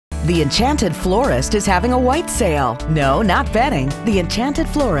The Enchanted Florist is having a white sale. No, not bedding. The Enchanted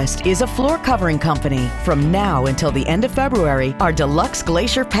Florist is a floor covering company. From now until the end of February, our deluxe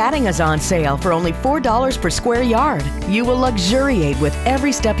Glacier padding is on sale for only $4 per square yard. You will luxuriate with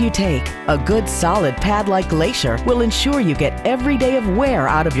every step you take. A good solid pad like Glacier will ensure you get every day of wear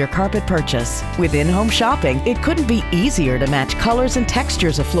out of your carpet purchase. With in-home shopping, it couldn't be easier to match colors and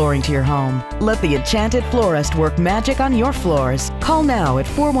textures of flooring to your home. Let the Enchanted Florist work magic on your floors. Call now at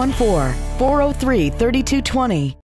 414-403-3220.